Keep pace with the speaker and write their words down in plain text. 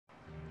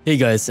Hey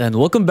guys, and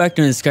welcome back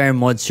to the Skyrim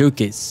mod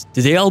showcase.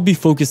 Today I'll be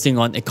focusing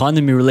on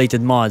economy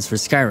related mods for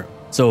Skyrim.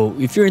 So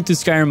if you're into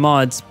Skyrim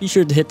mods, be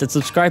sure to hit that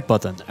subscribe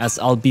button as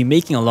I'll be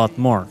making a lot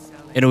more.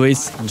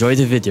 Anyways, enjoy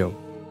the video.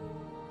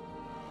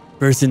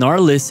 First in our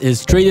list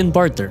is Trade and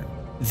Barter.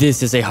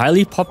 This is a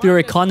highly popular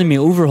economy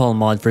overhaul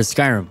mod for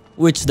Skyrim,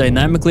 which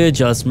dynamically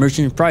adjusts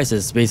merchant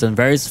prices based on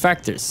various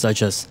factors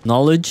such as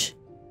knowledge,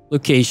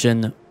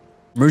 location,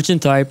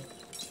 merchant type,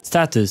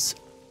 status,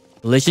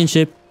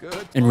 relationship,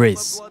 and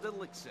race.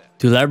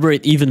 To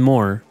elaborate even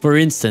more, for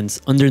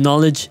instance, under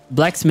knowledge,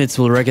 blacksmiths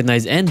will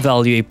recognize and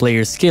value a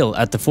player's skill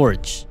at the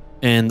forge,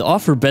 and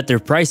offer better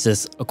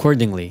prices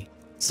accordingly.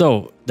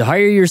 So, the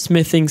higher your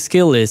smithing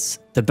skill is,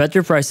 the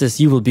better prices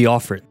you will be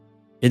offered.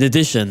 In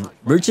addition,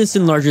 merchants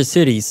in larger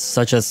cities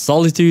such as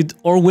Solitude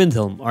or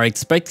Windhelm are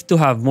expected to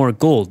have more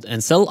gold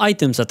and sell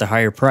items at a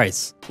higher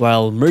price,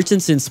 while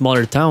merchants in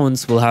smaller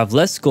towns will have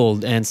less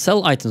gold and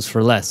sell items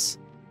for less.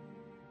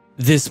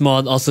 This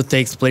mod also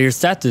takes player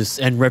status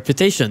and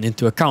reputation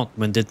into account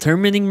when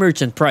determining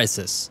merchant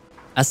prices.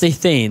 As a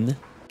Thane,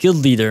 guild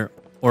leader,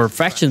 or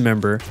faction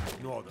member,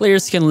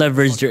 players can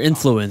leverage their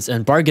influence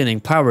and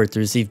bargaining power to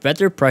receive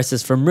better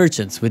prices from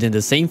merchants within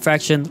the same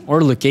faction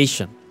or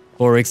location.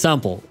 For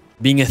example,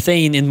 being a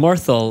Thane in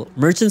Morthal,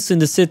 merchants in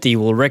the city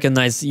will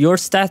recognize your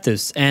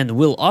status and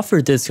will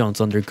offer discounts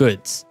on their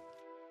goods.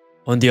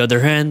 On the other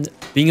hand,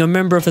 being a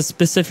member of a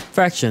specific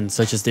faction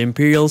such as the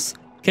Imperials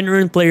can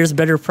earn players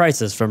better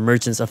prices from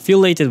merchants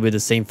affiliated with the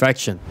same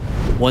faction.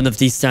 One of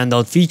these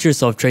standout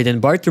features of Trade and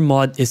Barter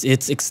mod is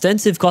its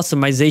extensive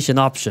customization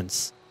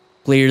options.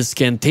 Players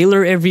can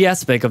tailor every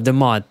aspect of the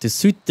mod to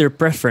suit their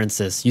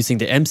preferences using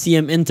the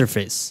MCM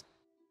interface.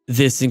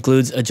 This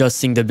includes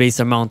adjusting the base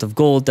amount of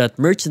gold that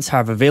merchants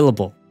have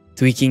available,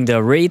 tweaking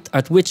the rate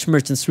at which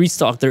merchants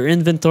restock their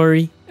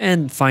inventory,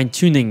 and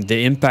fine-tuning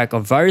the impact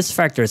of various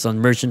factors on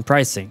merchant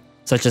pricing,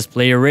 such as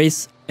player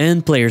race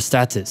and player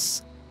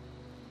status.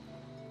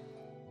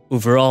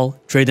 Overall,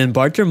 Trade and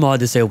Barter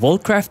mod is a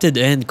well-crafted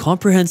and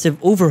comprehensive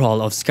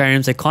overhaul of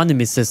Skyrim's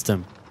economy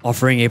system,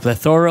 offering a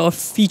plethora of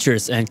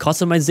features and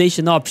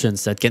customization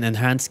options that can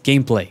enhance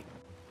gameplay.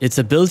 Its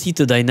ability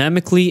to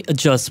dynamically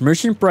adjust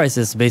merchant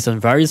prices based on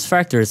various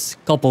factors,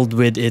 coupled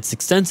with its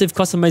extensive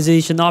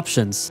customization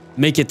options,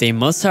 make it a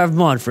must-have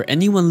mod for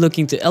anyone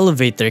looking to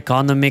elevate their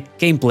economic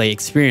gameplay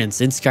experience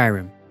in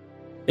Skyrim.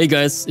 Hey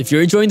guys, if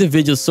you're enjoying the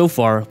video so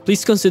far,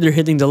 please consider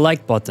hitting the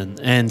like button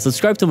and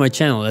subscribe to my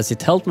channel as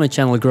it helped my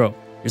channel grow.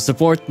 Your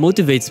support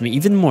motivates me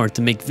even more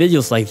to make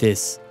videos like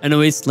this.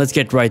 Anyways, let's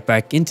get right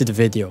back into the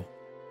video.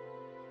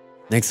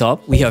 Next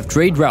up, we have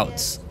Trade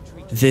Routes.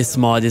 This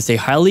mod is a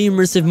highly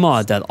immersive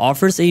mod that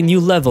offers a new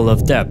level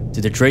of depth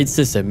to the trade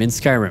system in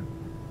Skyrim.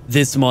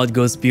 This mod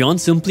goes beyond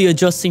simply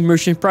adjusting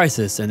merchant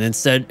prices and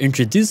instead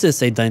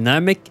introduces a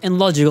dynamic and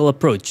logical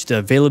approach to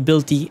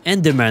availability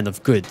and demand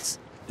of goods.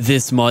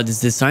 This mod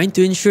is designed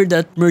to ensure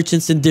that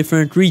merchants in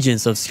different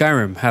regions of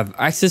Skyrim have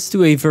access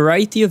to a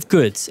variety of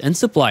goods and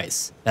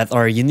supplies that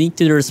are unique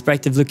to their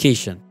respective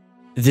location.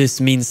 This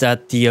means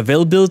that the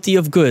availability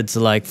of goods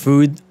like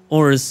food,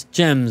 ores,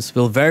 gems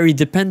will vary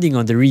depending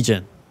on the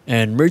region,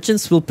 and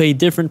merchants will pay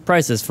different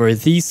prices for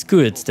these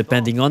goods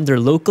depending on their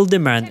local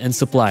demand and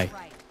supply.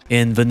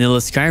 In vanilla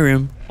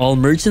Skyrim, all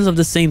merchants of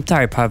the same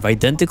type have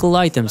identical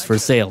items for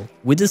sale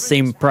with the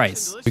same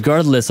price,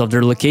 regardless of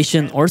their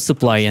location or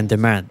supply and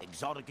demand.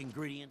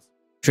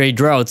 Trade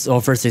Routes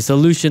offers a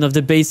solution of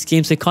the base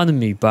game's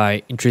economy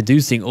by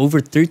introducing over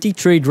 30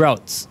 trade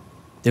routes,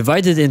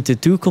 divided into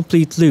 2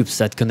 complete loops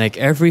that connect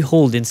every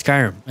hold in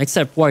Skyrim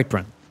except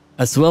Whiterun,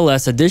 as well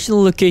as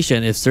additional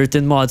location if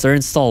certain mods are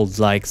installed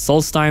like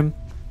Solstheim,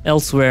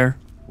 Elsewhere,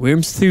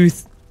 Wyrm's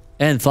Tooth,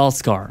 and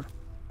Falskar.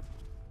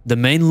 The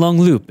main long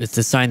loop is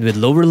designed with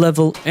lower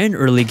level and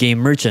early game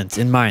merchants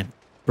in mind,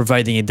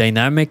 providing a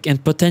dynamic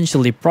and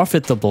potentially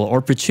profitable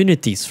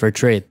opportunities for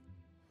trade.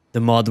 The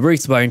mod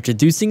works by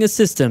introducing a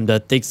system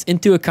that takes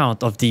into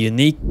account of the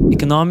unique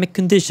economic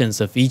conditions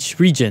of each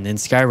region in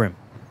Skyrim.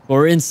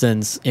 For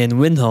instance, in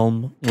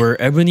Windhelm, where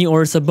ebony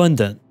ore is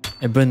abundant,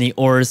 ebony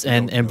ores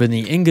and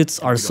ebony ingots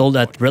are sold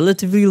at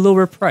relatively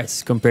lower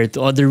price compared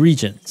to other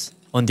regions.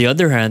 On the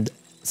other hand,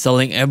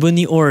 selling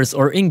ebony ores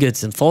or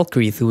ingots in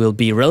Falkreath will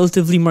be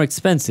relatively more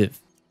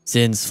expensive,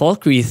 since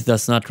Falkreath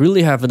does not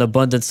really have an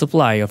abundant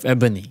supply of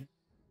ebony.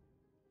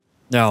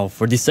 Now,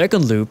 for the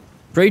second loop,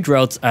 Trade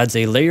Routes adds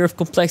a layer of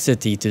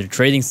complexity to the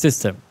trading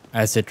system,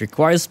 as it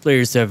requires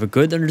players to have a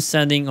good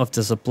understanding of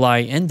the supply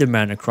and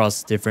demand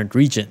across different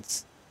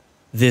regions.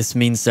 This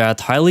means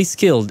that highly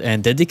skilled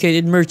and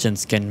dedicated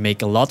merchants can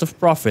make a lot of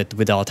profit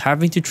without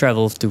having to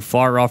travel to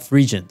far-off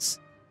regions.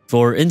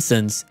 For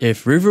instance,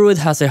 if Riverwood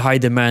has a high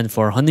demand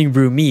for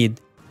Honningbrew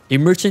mead, a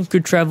merchant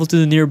could travel to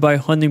the nearby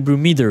Honningbrew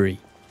meadery,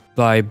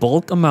 buy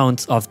bulk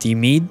amounts of the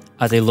mead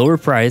at a lower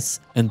price,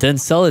 and then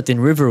sell it in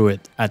Riverwood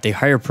at a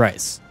higher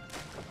price.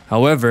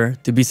 However,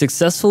 to be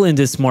successful in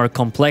this more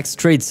complex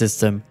trade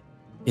system,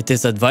 it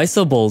is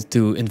advisable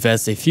to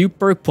invest a few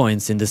perk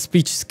points in the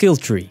speech skill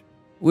tree,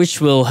 which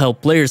will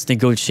help players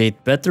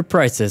negotiate better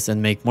prices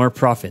and make more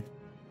profit.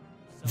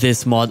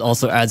 This mod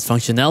also adds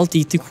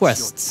functionality to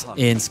quests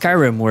in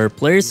Skyrim, where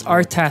players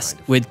are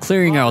tasked with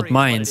clearing out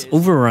mines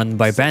overrun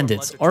by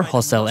bandits or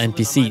hostile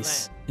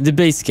NPCs. In the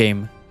base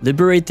game,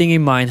 liberating a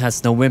mine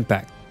has no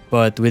impact,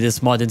 but with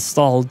this mod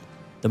installed,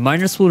 the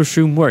miners will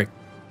resume work,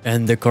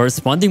 and the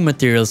corresponding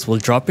materials will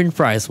drop in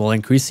price while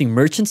increasing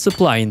merchant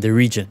supply in the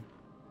region.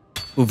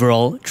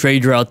 Overall,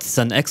 Trade Route is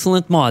an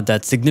excellent mod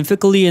that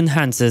significantly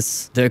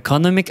enhances the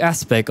economic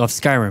aspect of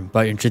Skyrim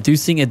by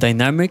introducing a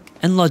dynamic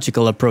and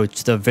logical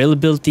approach to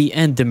availability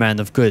and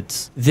demand of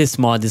goods. This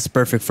mod is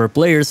perfect for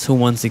players who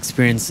want to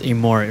experience a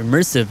more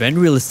immersive and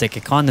realistic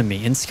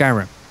economy in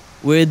Skyrim,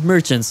 with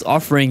merchants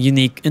offering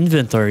unique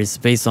inventories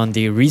based on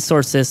the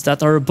resources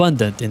that are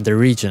abundant in the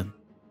region.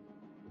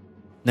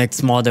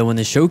 Next mod I want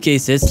to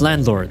showcase is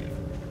LandLord.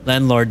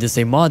 LandLord is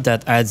a mod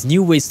that adds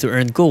new ways to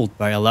earn gold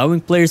by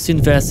allowing players to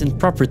invest in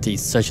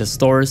properties such as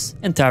stores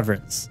and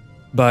taverns.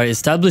 By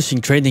establishing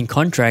trading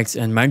contracts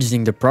and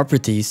managing the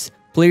properties,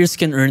 players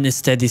can earn a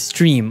steady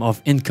stream of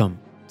income.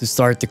 To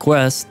start the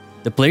quest,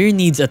 the player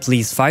needs at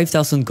least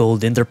 5,000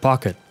 gold in their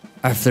pocket.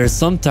 After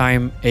some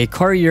time, a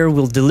courier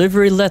will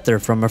deliver a letter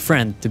from a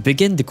friend to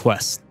begin the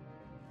quest.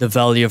 The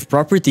value of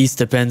properties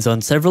depends on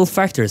several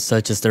factors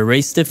such as the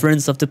race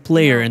difference of the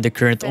player and the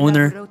current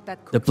owner,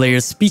 the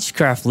player's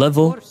speechcraft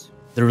level,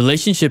 the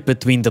relationship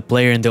between the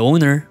player and the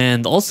owner,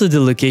 and also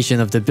the location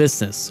of the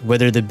business,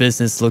 whether the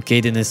business is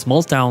located in a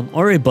small town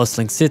or a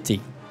bustling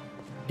city.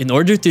 In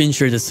order to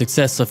ensure the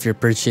success of your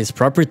purchased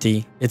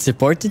property, it's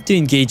important to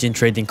engage in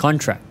trading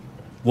contract.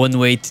 One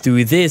way to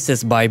do this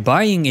is by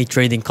buying a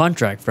trading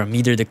contract from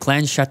either the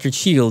Clan Shattered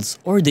Shields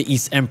or the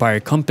East Empire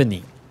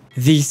Company.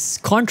 These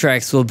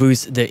contracts will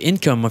boost the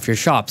income of your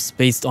shops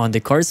based on the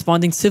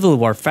corresponding Civil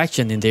War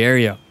faction in the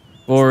area.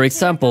 For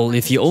example,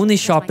 if you own a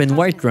shop in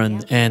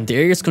Whiterun and the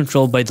area is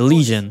controlled by the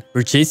Legion,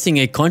 purchasing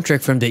a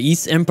contract from the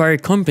East Empire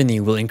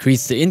Company will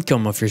increase the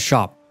income of your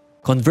shop.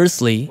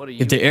 Conversely,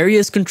 if the area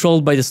is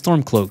controlled by the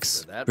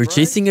Stormcloaks,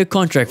 purchasing a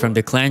contract from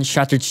the Clan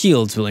Shattered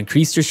Shields will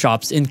increase your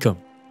shop's income.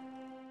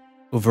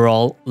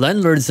 Overall,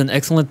 LandLord is an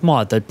excellent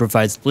mod that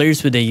provides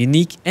players with a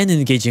unique and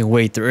engaging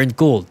way to earn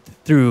gold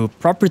through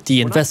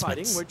property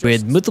investments,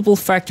 with multiple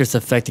factors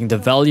affecting the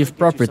value of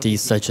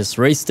properties such as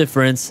race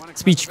difference,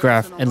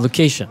 speechcraft, and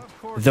location.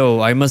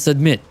 Though I must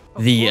admit,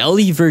 the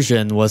LE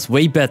version was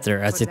way better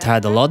as it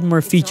had a lot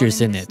more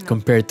features in it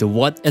compared to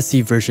what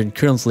SE version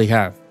currently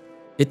have.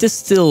 It is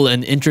still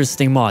an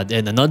interesting mod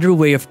and another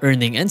way of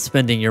earning and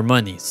spending your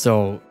money,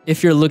 so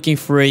if you're looking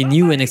for a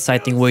new and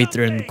exciting way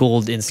to earn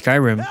gold in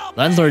Skyrim,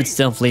 LandLord is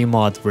definitely a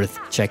mod worth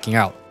checking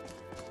out.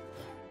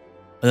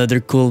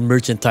 Another cool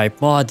merchant type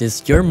mod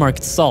is Your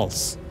Market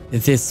Stalls.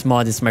 This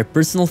mod is my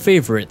personal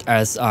favorite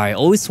as I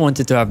always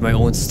wanted to have my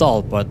own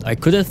stall, but I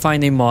couldn't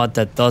find a mod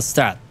that does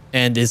that,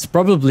 and is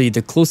probably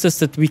the closest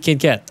that we can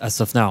get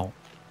as of now.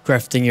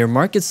 Crafting your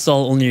market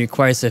stall only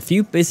requires a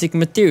few basic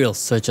materials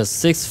such as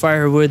 6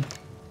 firewood,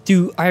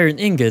 2 iron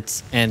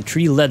ingots, and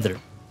 3 leather.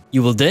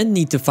 You will then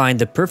need to find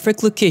the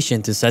perfect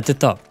location to set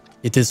it up.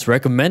 It is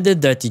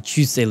recommended that you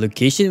choose a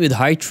location with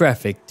high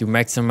traffic to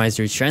maximize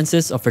your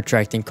chances of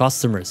attracting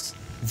customers.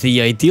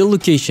 The ideal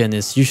location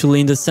is usually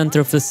in the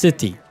center of the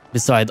city,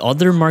 beside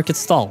other market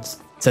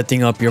stalls.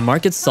 Setting up your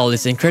market stall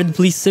is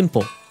incredibly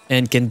simple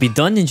and can be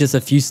done in just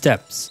a few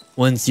steps.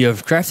 Once you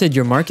have crafted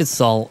your market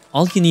stall,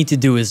 all you need to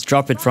do is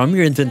drop it from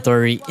your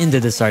inventory in the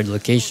desired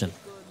location.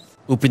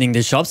 Opening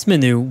the shop's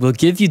menu will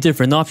give you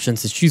different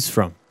options to choose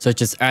from,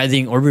 such as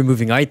adding or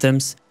removing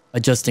items,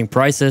 adjusting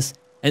prices,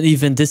 and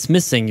even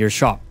dismissing your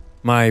shop.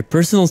 My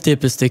personal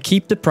tip is to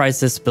keep the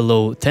prices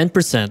below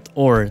 10%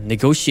 or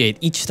negotiate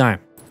each time.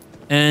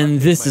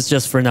 And this is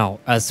just for now,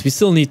 as we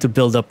still need to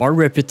build up our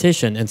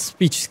reputation and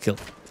speech skill.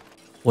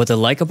 What I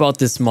like about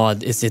this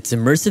mod is its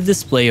immersive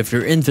display of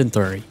your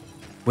inventory.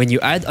 When you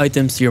add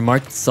items to your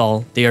market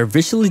stall, they are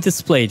visually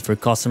displayed for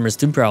customers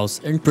to browse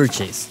and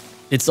purchase.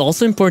 It's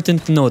also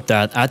important to note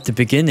that at the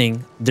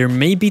beginning, there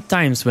may be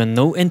times when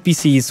no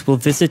NPCs will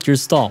visit your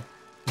stall.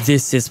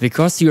 This is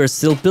because you are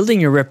still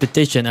building your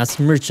reputation as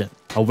a merchant.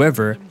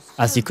 However,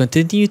 as you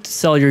continue to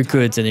sell your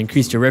goods and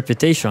increase your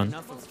reputation,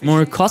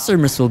 more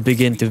customers will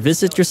begin to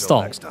visit your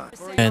stall.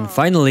 And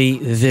finally,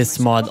 this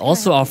mod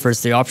also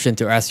offers the option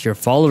to ask your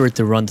follower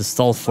to run the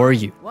stall for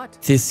you.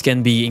 This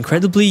can be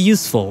incredibly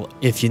useful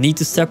if you need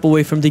to step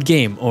away from the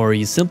game or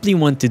you simply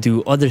want to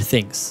do other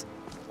things.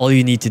 All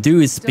you need to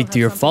do is speak to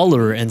your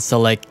follower and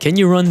select, "Can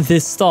you run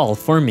this stall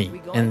for me?"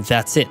 and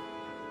that's it.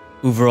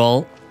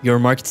 Overall, Your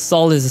Market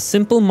Stall is a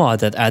simple mod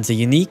that adds a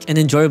unique and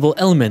enjoyable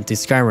element to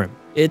Skyrim.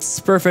 It's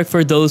perfect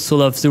for those who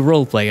love to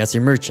roleplay as a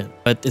merchant,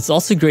 but it's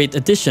also a great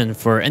addition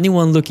for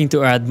anyone looking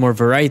to add more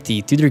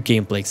variety to their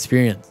gameplay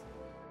experience.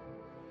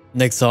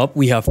 Next up,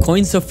 we have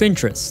Coins of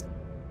Interest.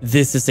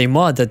 This is a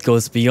mod that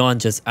goes beyond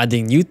just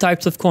adding new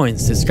types of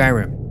coins to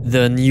Skyrim.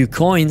 The new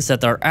coins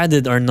that are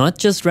added are not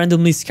just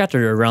randomly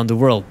scattered around the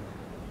world,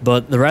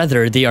 but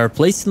rather they are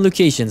placed in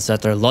locations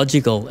that are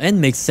logical and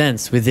make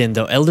sense within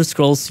the Elder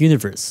Scrolls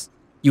universe.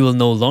 You will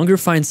no longer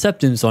find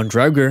septims on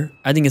Draugr,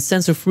 adding a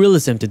sense of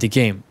realism to the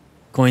game.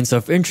 Coins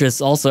of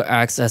Interest also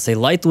acts as a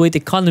lightweight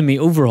economy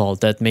overhaul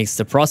that makes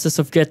the process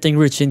of getting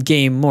rich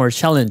in-game more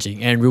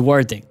challenging and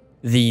rewarding.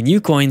 The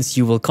new coins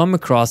you will come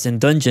across in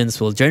dungeons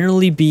will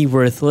generally be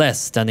worth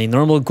less than a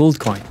normal gold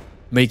coin,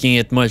 making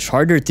it much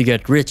harder to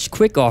get rich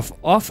quick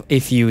off a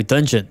few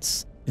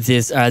dungeons.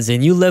 This adds a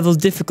new level of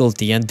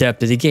difficulty and depth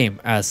to the game,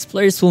 as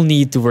players will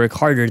need to work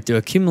harder to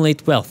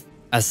accumulate wealth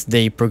as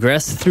they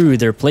progress through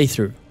their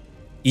playthrough.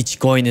 Each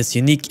coin is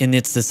unique in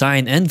its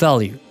design and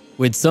value,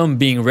 with some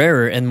being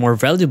rarer and more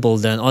valuable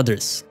than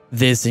others.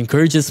 This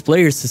encourages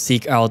players to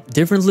seek out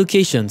different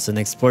locations and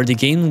explore the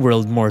game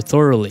world more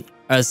thoroughly,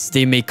 as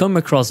they may come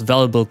across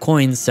valuable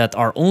coins that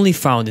are only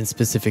found in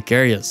specific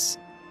areas.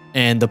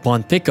 And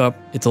upon pickup,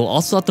 it will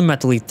also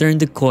automatically turn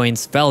the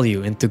coin's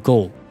value into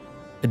gold.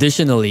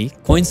 Additionally,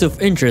 Coins of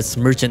Interest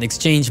Merchant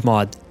Exchange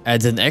mod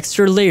adds an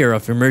extra layer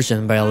of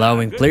immersion by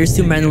allowing players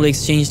to manually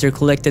exchange their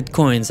collected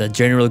coins at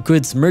general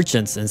goods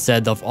merchants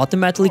instead of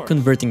automatically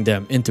converting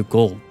them into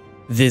gold.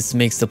 This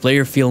makes the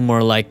player feel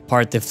more like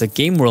part of the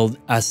game world,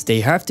 as they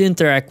have to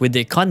interact with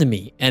the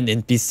economy and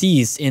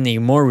NPCs in a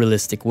more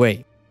realistic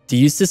way. To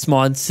use this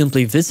mod,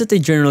 simply visit a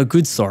general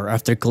goods store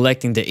after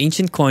collecting the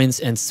ancient coins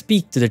and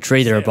speak to the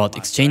trader about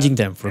exchanging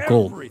them for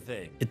gold.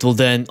 It will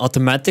then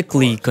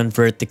automatically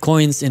convert the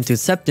coins into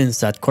septins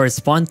that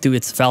correspond to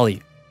its value.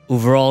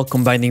 Overall,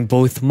 combining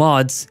both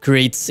mods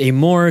creates a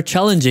more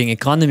challenging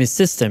economy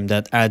system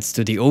that adds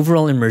to the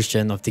overall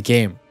immersion of the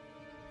game.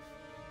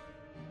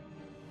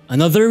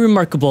 Another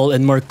remarkable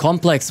and more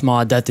complex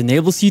mod that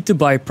enables you to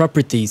buy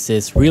properties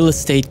is Real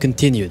Estate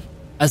Continued.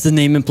 As the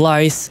name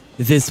implies,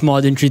 this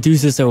mod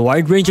introduces a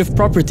wide range of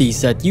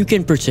properties that you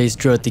can purchase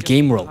throughout the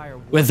game world.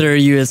 Whether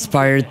you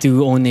aspire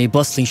to own a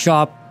bustling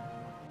shop,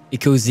 a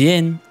cozy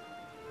inn,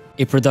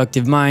 a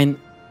productive mine,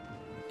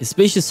 a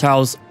spacious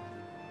house,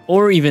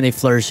 or even a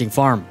flourishing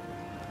farm.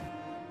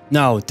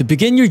 Now, to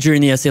begin your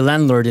journey as a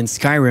landlord in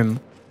Skyrim,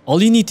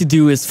 all you need to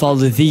do is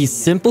follow these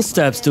simple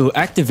steps to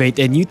activate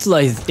and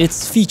utilize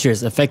its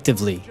features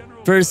effectively.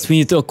 First, we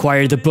need to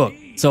acquire the book.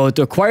 So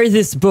to acquire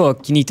this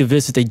book, you need to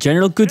visit a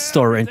general goods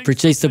store and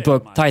purchase the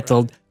book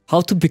titled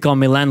How to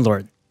Become a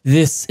Landlord.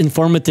 This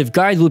informative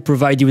guide will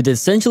provide you with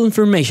essential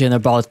information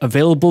about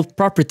available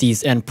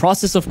properties and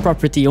process of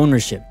property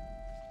ownership.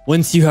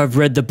 Once you have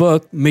read the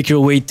book, make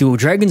your way to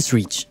Dragon's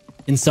Reach.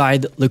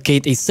 Inside,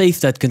 locate a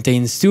safe that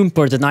contains two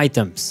important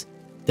items,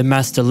 the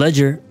Master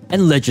Ledger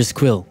and Ledger's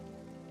Quill.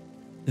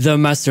 The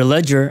Master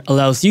Ledger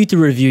allows you to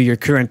review your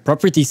current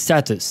property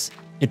status.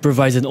 It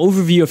provides an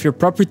overview of your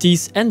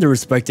properties and the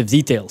respective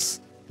details,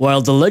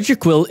 while the Ledger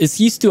Quill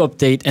is used to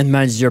update and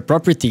manage your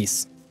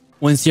properties.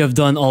 Once you have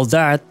done all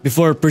that,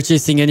 before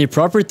purchasing any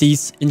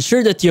properties,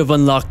 ensure that you have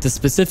unlocked the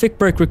specific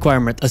perk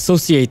requirement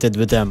associated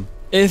with them.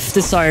 If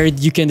desired,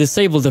 you can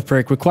disable the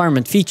perk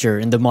requirement feature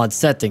in the mod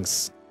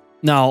settings.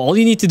 Now, all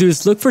you need to do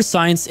is look for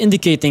signs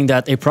indicating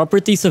that a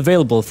property is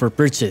available for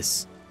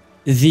purchase.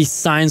 These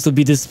signs will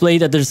be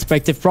displayed at the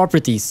respective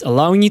properties,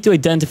 allowing you to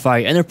identify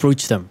and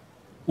approach them.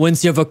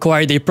 Once you have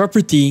acquired a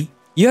property,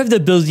 you have the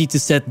ability to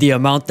set the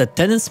amount that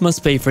tenants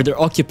must pay for their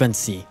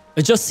occupancy.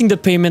 Adjusting the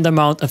payment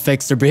amount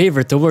affects their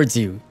behavior towards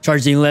you.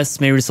 Charging less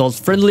may result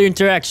in friendlier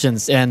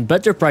interactions and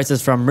better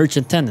prices from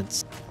merchant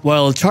tenants,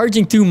 while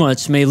charging too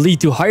much may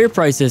lead to higher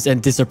prices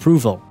and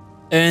disapproval.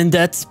 And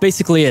that's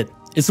basically it.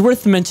 It's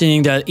worth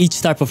mentioning that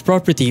each type of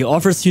property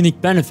offers unique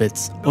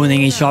benefits.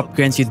 Owning a shop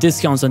grants you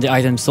discounts on the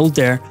items sold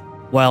there,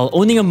 while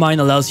owning a mine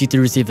allows you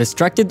to receive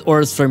extracted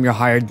ores from your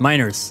hired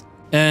miners.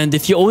 And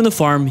if you own a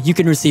farm, you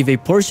can receive a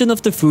portion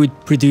of the food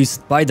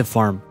produced by the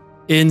farm.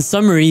 In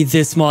summary,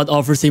 this mod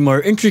offers a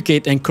more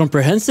intricate and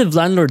comprehensive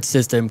landlord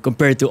system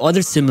compared to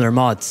other similar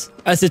mods,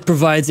 as it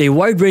provides a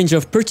wide range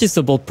of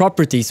purchasable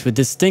properties with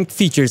distinct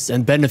features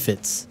and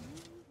benefits.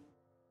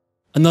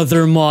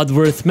 Another mod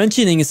worth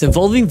mentioning is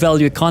Evolving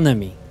Value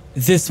Economy.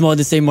 This mod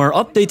is a more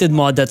updated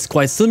mod that's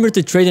quite similar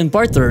to Trade and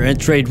Barter and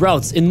Trade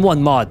Routes in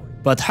one mod,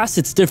 but has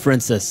its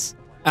differences.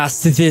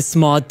 As this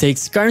mod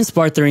takes Skyrim's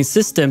bartering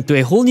system to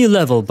a whole new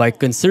level by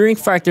considering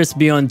factors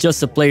beyond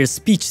just a player's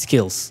speech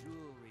skills.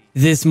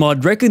 This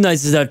mod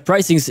recognizes that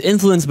pricing is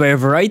influenced by a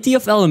variety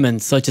of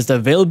elements such as the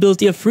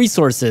availability of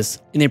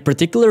resources in a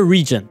particular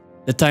region,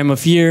 the time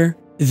of year,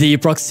 the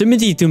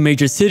proximity to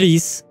major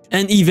cities,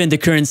 and even the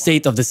current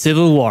state of the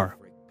Civil War.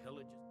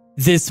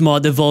 This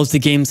mod evolves the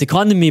game's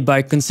economy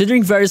by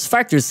considering various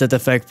factors that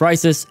affect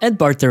prices and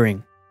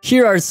bartering.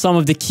 Here are some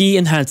of the key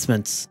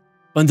enhancements.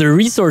 Under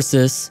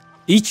Resources,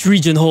 each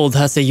region hold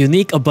has a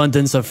unique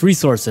abundance of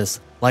resources,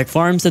 like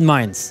farms and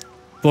mines.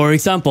 For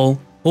example,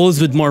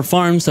 holds with more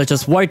farms such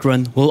as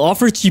Whiterun will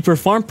offer cheaper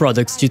farm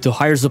products due to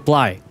higher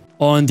supply.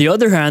 On the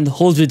other hand,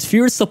 holds with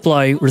fewer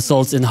supply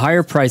results in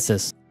higher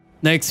prices.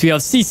 Next, we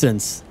have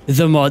Seasons.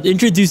 The mod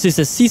introduces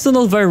a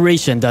seasonal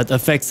variation that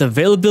affects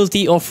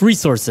availability of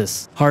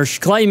resources. Harsh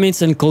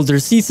climates and colder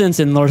seasons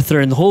in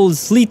northern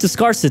holds lead to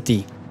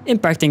scarcity,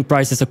 impacting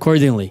prices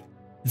accordingly.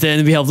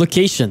 Then we have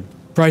Location.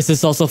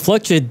 Prices also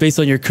fluctuate based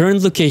on your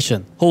current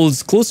location.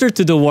 Holds closer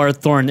to the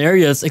war-torn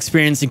areas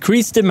experience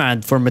increased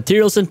demand for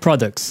materials and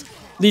products,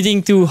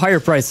 leading to higher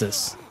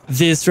prices.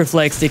 This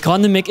reflects the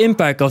economic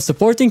impact of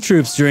supporting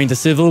troops during the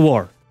Civil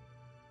War.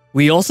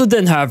 We also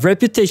then have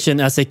reputation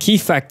as a key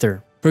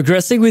factor.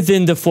 Progressing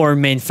within the 4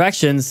 main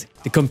factions,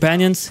 the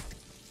Companions,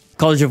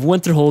 College of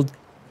Winterhold,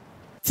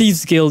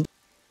 Thieves Guild,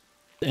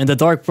 and the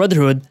Dark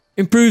Brotherhood,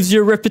 improves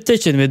your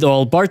reputation with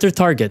all barter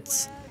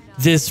targets.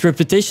 This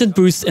reputation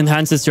boost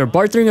enhances your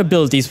bartering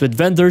abilities with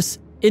vendors,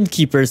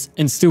 innkeepers,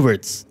 and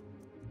stewards.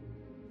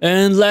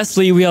 And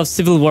lastly, we have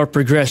Civil War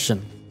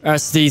progression.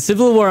 As the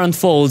Civil War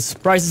unfolds,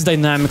 prices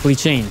dynamically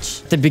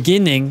change. At the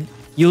beginning,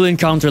 you'll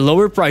encounter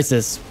lower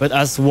prices, but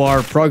as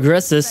war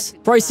progresses,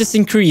 prices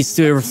increase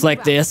to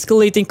reflect the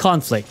escalating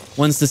conflict.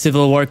 Once the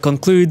Civil War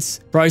concludes,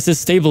 prices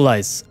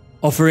stabilize,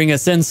 offering a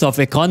sense of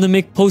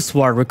economic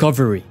post-war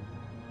recovery.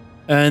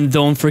 And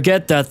don't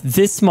forget that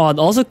this mod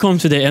also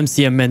comes with the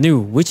MCM menu,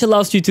 which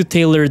allows you to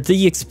tailor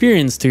the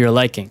experience to your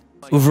liking.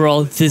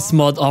 Overall, this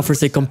mod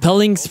offers a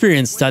compelling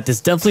experience that is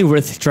definitely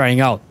worth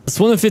trying out, as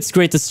one of its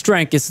greatest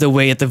strengths is the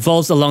way it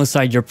evolves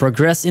alongside your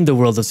progress in the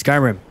world of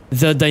Skyrim.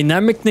 The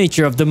dynamic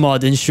nature of the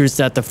mod ensures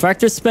that the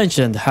factors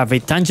mentioned have a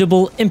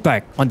tangible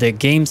impact on the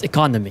game's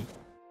economy.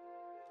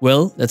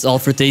 Well, that's all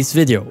for today's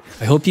video.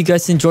 I hope you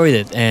guys enjoyed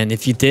it, and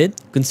if you did,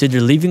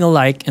 consider leaving a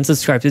like and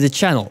subscribe to the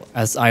channel,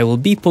 as I will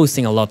be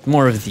posting a lot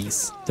more of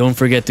these. Don't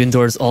forget to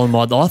endorse all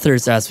mod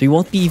authors, as we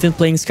won't be even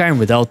playing Skyrim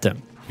without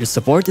them. Your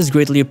support is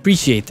greatly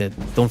appreciated.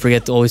 Don't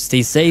forget to always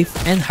stay safe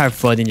and have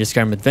fun in your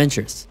Skyrim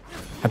adventures.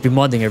 Happy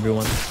modding,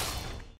 everyone.